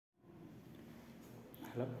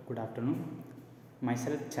Hello, good afternoon.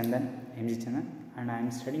 Myself Chandan, G Chandan, and I am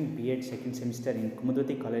studying B.Ed second semester in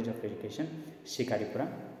Kumudvati College of Education, Shikaripura.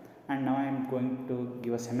 And now I am going to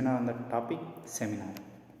give a seminar on the topic seminar.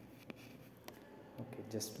 Okay,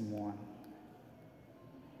 just move on.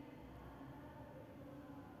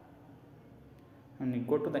 And we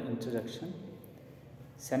go to the introduction.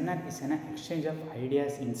 Seminar is an exchange of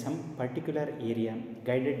ideas in some particular area,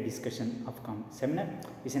 guided discussion of seminar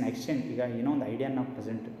is an exchange. ಈಗ ಏನೋ ಒಂದು idea ನಾವು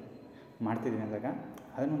present ಮಾಡ್ತಿದ್ದೀವಿ ಅಂದಾಗ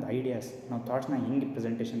ಅದನ್ನೊಂದು ideas ನಾವು ಥಾಟ್ಸ್ನ ಹೆಂಗೆ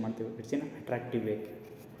presentation ಮಾಡ್ತೀವಿ, it's in attractive way.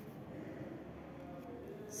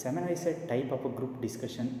 Seminar is A type of a group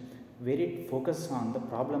discussion very focus on the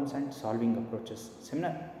problems and solving approaches.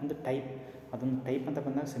 Seminar ಒಂದು ಅದೊಂದು ಟೈಪ್ ಅಂತ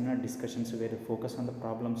ಬಂದಾಗ seminar discussions very focus on the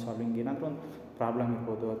problem solving. ಏನಾದರೂ ಒಂದು problem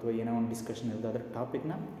ಇರ್ಬೋದು ಅಥವಾ ಏನೋ ಒಂದು ಡಿಸ್ಕಷನ್ ಇರ್ಬೋದು, ಅದರ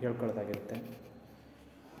ಟಾಪಿಕ್ನ ಹೇಳ್ಕೊಳ್ಳೋದಾಗಿರುತ್ತೆ.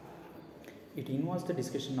 It involves the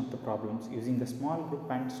discussion of the problems using the small group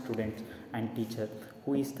and students and teacher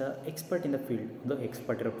who is the expert in the field. ಒಂದು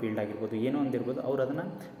expert ಇರೋ ಫೀಲ್ಡ್ ಆಗಿರ್ಬೋದು, ಏನೋ ಒಂದಿರ್ಬೋದು, ಅವ್ರು ಅದನ್ನು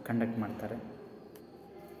ಕಂಡಕ್ಟ್ ಮಾಡ್ತಾರೆ.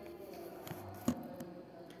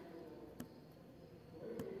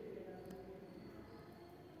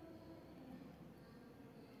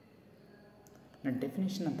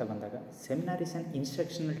 ಡೆಫಿನೇಷನ್ ಅಂತ ಬಂದಾಗ seminar is on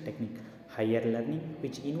instructional technique higher learning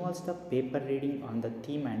which involves the paper reading on the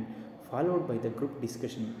theme and followed by the group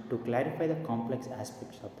discussion to clarify the complex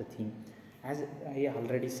aspects of the theme. As I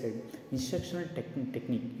already said, instructional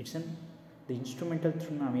technique, it's the instrumental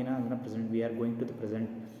through present we are going to the present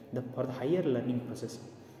for the higher learning process.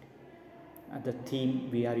 The theme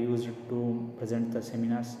we are used to present the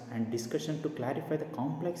seminars and discussion to clarify the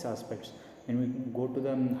complex aspects. When we go to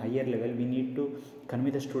the higher level, we need to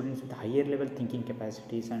convey the students with higher level thinking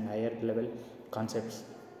capacities and higher level concepts.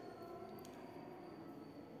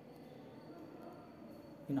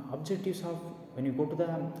 In objectives of, when you go to the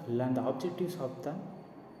objectives of the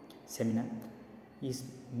seminar is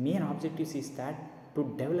main objectives is that to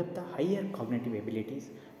develop the higher cognitive abilities,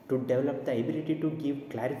 to develop the ability to give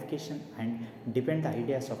clarification and defend the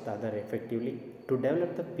ideas of the other effectively, to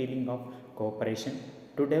develop the feeling of cooperation,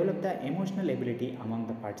 to develop the emotional ability among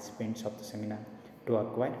the participants of the seminar, to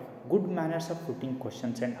acquire good manners of putting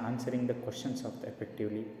questions and answering the questions of the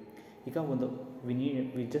effectively. ಈಗ ಒಂದು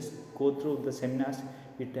we just go through the seminars,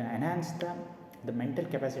 it enhance the mental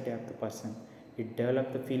capacity of the person, it develop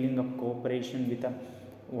the feeling of cooperation with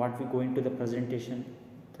what we go into the presentation.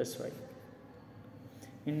 That's why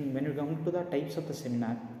when we come to the types of the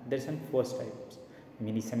seminar, there are some 4 types: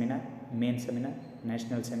 mini seminar, main seminar,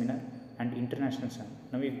 national seminar and international seminar.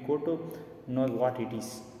 Now we go to know what it is.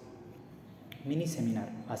 Mini seminar,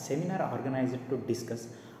 a seminar organized to discuss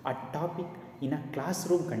a topic in a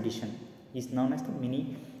classroom condition is known as the mini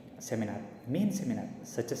seminar. Main seminar,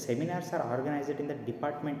 such as seminars are organized in the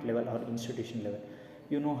department level or institution level.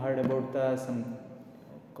 You know, heard about the some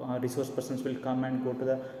resource persons will come and go to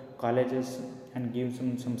the colleges and give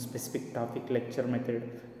some specific topic lecture method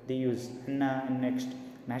they use. Next,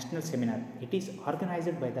 national seminar, it is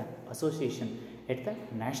organized by the association at the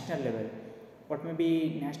national level. What may be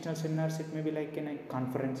national seminars? It may be like in a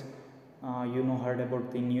conference. You know, heard about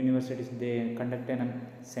in universities they conduct a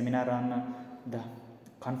seminar on the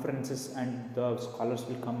conferences and the scholars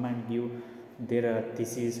will come and give their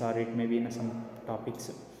thesis, or it may be in some topics.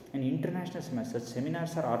 And international seminars, such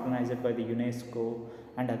seminars are organized by the UNESCO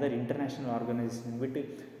and other international organizations. With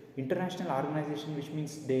international organization, which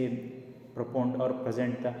means they propound or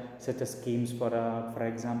present such as schemes for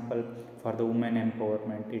example for the women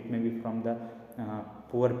empowerment, it may be from the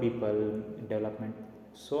poor people development,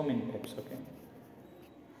 so many types. Okay.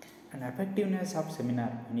 And effectiveness of seminar,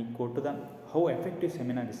 when you go to the how effective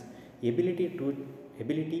seminar is, ability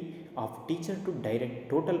of teacher to direct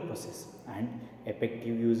total process and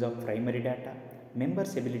effective use of primary data,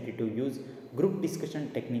 members ability to use group discussion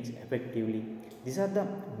techniques effectively. These are the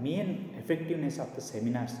main effectiveness of the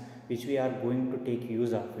seminars which we are going to take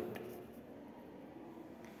use of it.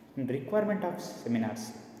 And requirement of seminars,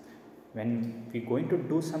 when we are going to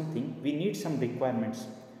do something, we need some requirements.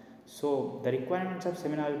 So the requirements of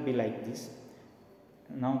seminar will be like this.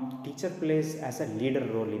 Now teacher plays as a leader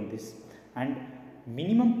role in this, and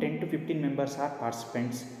minimum 10 to 15 members are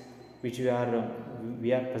participants which we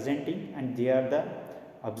are presenting, and they are the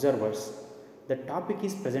observers. The topic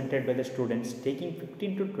is presented by the students taking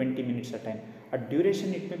 15 to 20 minutes at a time. A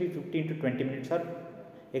duration, it may be 15 to 20 minutes or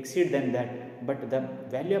exceed than that, but the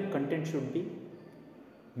value of content should be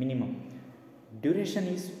minimum. Duration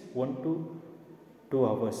is 1 to 2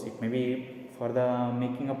 hours. It may be for the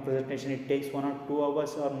making of presentation, it takes 1 or 2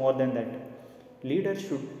 hours or more than that. Leader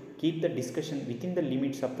should keep the discussion within the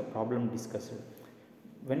limits of the problem discussed.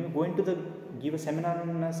 when we go into the give a seminar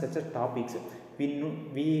on such a topics,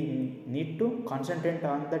 we need to concentrate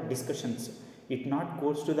on the discussions. It not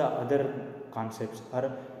goes to the other concepts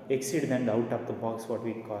or exceed them out of the box, what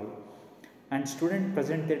we call. And students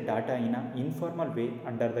present their data in an informal way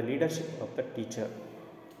under the leadership of the teacher.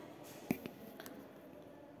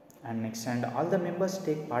 And next, and all the members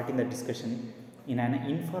take part in the discussion in an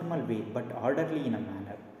informal way but orderly in a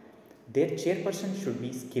manner. Their chairperson should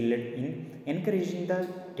be skilled in encouraging the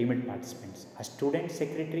timid participants. A student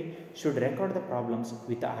secretary should record the problems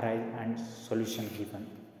with arise and solution given.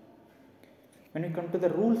 When we come to the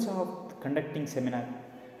rules of conducting seminar,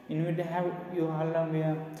 in which have you all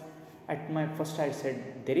at my first I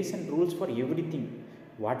said there is a rules for everything.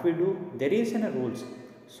 What we do, there is a rules.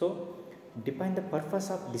 So define the purpose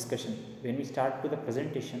of discussion. When we start to the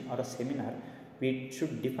presentation or a seminar, we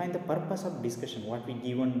should define the purpose of discussion, what we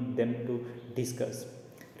given them to discuss.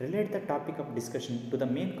 Relate the topic of discussion to the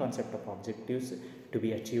main concept of objectives to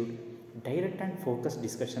be achieved. Direct and focused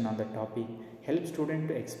discussion on the topic help students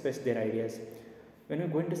to express their ideas. When we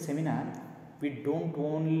go into seminar, we don't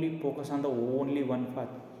only focus on the only one path.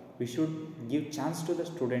 We should give chance to the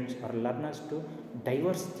students or learners to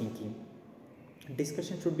diverse thinking.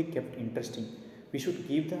 Discussion should be kept interesting. We should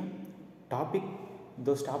give the topic,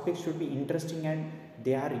 those topics should be interesting and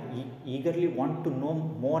they are eagerly want to know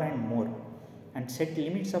more and more. And set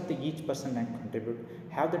limits of the each person and contribute.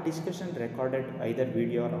 Have the discussion recorded either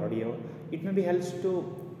video or audio. It may be helps to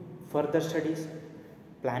further studies,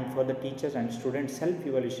 plan for the teachers and students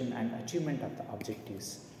self-evaluation and achievement of the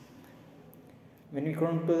objectives. When we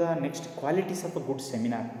come to the next qualities of a good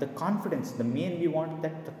seminar, the confidence, the main we want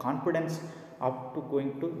that the confidence up to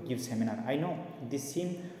going to give seminar. I know this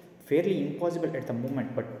seems fairly impossible at the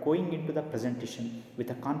moment, but going into the presentation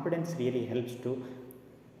with a confidence really helps to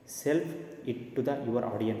self it to the your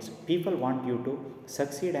audience. People want you to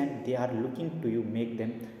succeed and they are looking to you make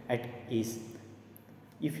them at ease.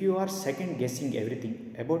 If you are second guessing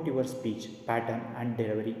everything about your speech pattern and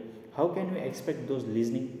delivery, how can you expect those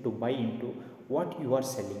listening to buy into what you are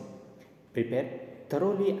selling? Prepare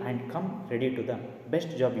thoroughly and come ready to the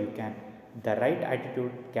best job you can. The right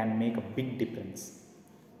attitude can make a big difference.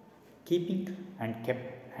 Keeping and kept,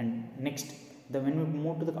 and next, when we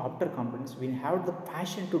move to the after competence, we have the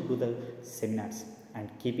passion to do the seminars, and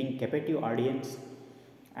keeping captive audience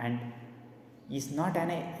and is not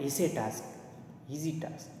an easy task,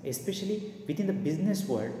 especially within the business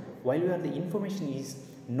world. While the information is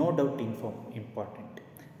no doubt important,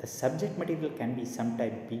 the subject material can be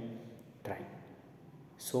sometimes be dry.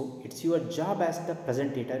 So it's your job as the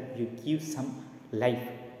presenter, you give some life,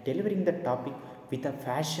 delivering the topic with a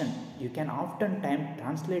fashion. You can oftentimes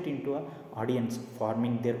translate into an audience,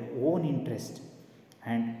 forming their own interest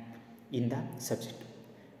and in the subject.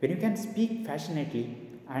 When you can speak passionately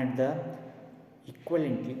and the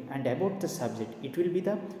equivalently and about the subject, it will be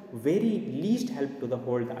the very least help to the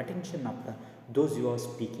hold the attention of those you are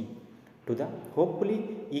speaking to the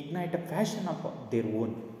hopefully ignite a passion of their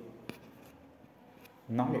own.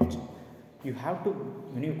 Knowledge, you have to,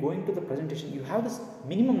 when you go into the presentation, you have this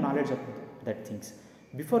minimum knowledge of that things.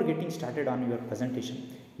 Before getting started on your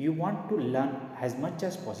presentation, you want to learn as much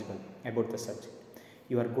as possible about the subject.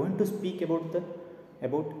 You are going to speak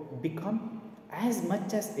about become as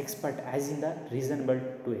much as expert as in the reasonable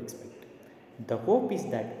to expect. The hope is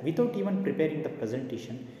that without even preparing the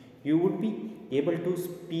presentation, you would be able to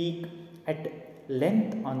speak at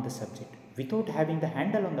length on the subject. Without having the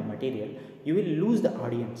handle on the material, you will lose the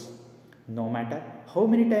audience. No matter how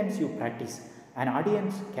many times you practice, an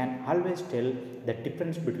audience can always tell the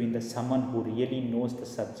difference between the someone who really knows the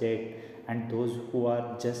subject and those who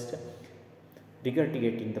are just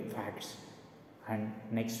regurgitating the facts. And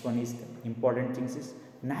next one is the important things is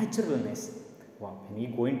naturalness. Wow, when you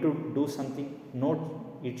are going to do something,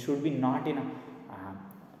 it should be not in a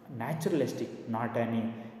naturalistic, not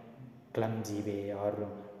any clumsy way or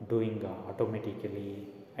doing automatically.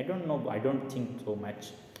 I don't know, I don't think so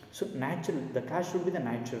much. So natural, the class should be the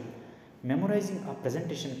natural. Memorizing a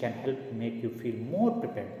presentation can help make you feel more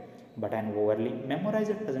prepared, but an overly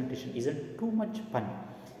memorized presentation isn't too much fun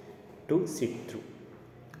to sit through.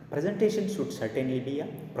 Presentation should certainly be a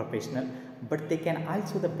professional, but they can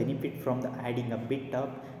also the benefit from the adding a bit of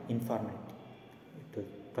informality to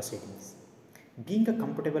proceedings. Being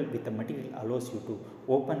comfortable with the material allows you to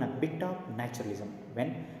open a bit of naturalism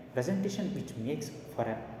when presentation, which makes for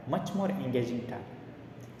a much more engaging talk.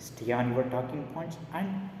 Stay on your talking points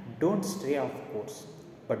and don't stray off course,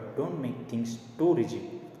 but don't make things too rigid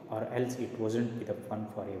or else it wasn't be the fun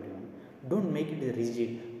for everyone. Don't make it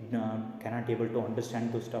rigid, cannot able to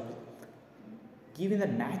understand those topics. given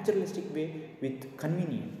the naturalistic way with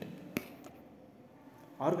convenient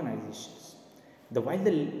organizations. While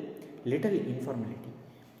the little informality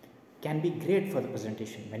can be great for the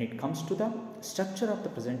presentation, when it comes to the structure of the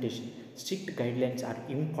presentation, strict guidelines are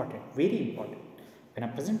important, very important. When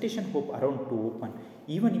a presentation hope around to open,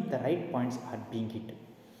 even if the right points are being hit,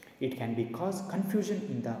 it can be cause confusion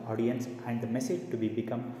in the audience and the message to be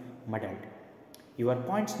become muddled. Your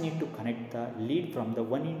points need to connect the lead from the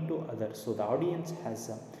one into other so the audience has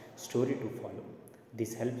a story to follow.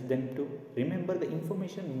 This helps them to remember the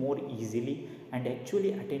information more easily and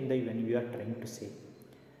actually attend the when you are trying to say.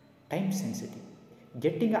 Time sensitive.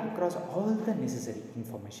 Getting across all the necessary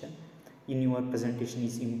information in your presentation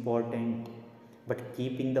is important, but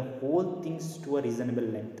keeping the whole things to a reasonable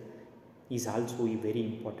length is also very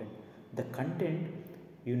important. The content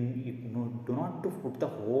you do not to put the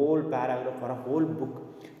whole paragraph or a whole book,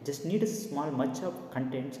 just need a small much of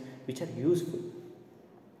contents which are useful,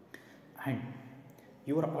 and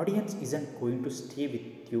your audience isn't going to stay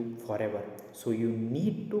with you forever, so you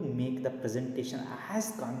need to make the presentation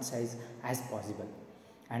as concise as possible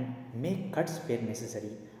and make cuts where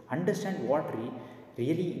necessary. Understand what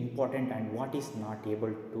really important and what is not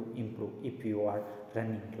able to improve if you are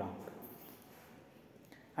running long.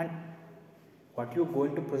 And what you go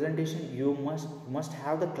into presentation, you must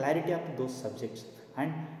have the clarity of those subjects,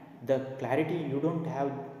 and the clarity you don't have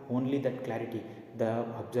only that clarity, the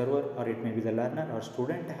observer or it may be the learner or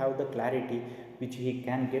student have the clarity which he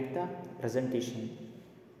can get the presentation.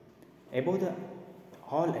 Above the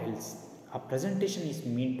all else, a presentation is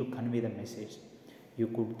meant to convey the message. You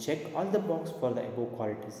could check all the box for the above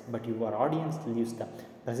qualities, but your audience leaves the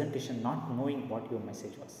presentation not knowing what your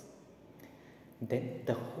message was. Then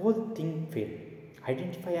the whole thing failed.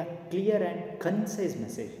 Identify a clear and concise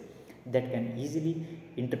message that can easily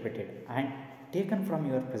interpreted and taken from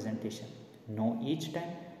your presentation. Know each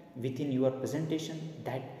time within your presentation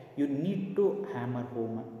that you need to hammer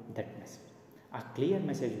home that message. A clear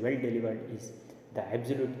message well delivered is the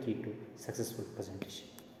absolute key to successful presentation.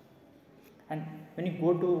 And when you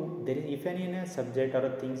go to there is if any in a subject or a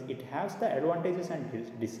things, it has the advantages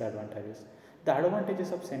and disadvantages. The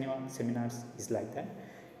advantages of seminars is like that.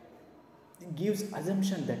 It gives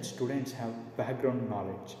assumption that students have background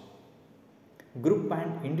knowledge. Group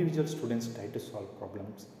and individual students try to solve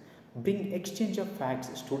problems. Bring exchange of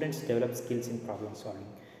facts, students develop skills in problem solving.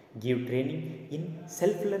 Give training in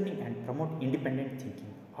self-learning and promote independent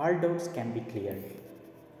thinking. All doubts can be cleared.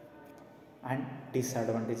 And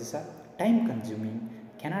disadvantages are time consuming,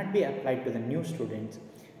 cannot be applied to the new students.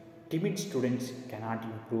 Timid students cannot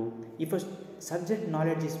improve. If a subject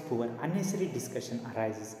knowledge is poor, unnecessary discussion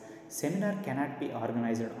arises. Seminar cannot be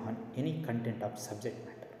organized on any content of subject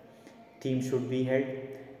matter. Theme should be held.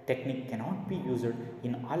 Technique cannot be used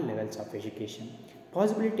in all levels of education.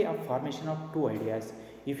 Possibility of formation of two ideas.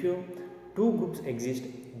 If two groups exist,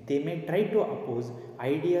 they may try to oppose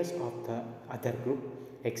ideas of the other group,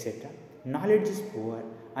 etc. Knowledge is poor,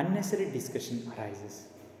 unnecessary discussion arises.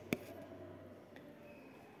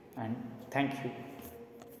 And thank you.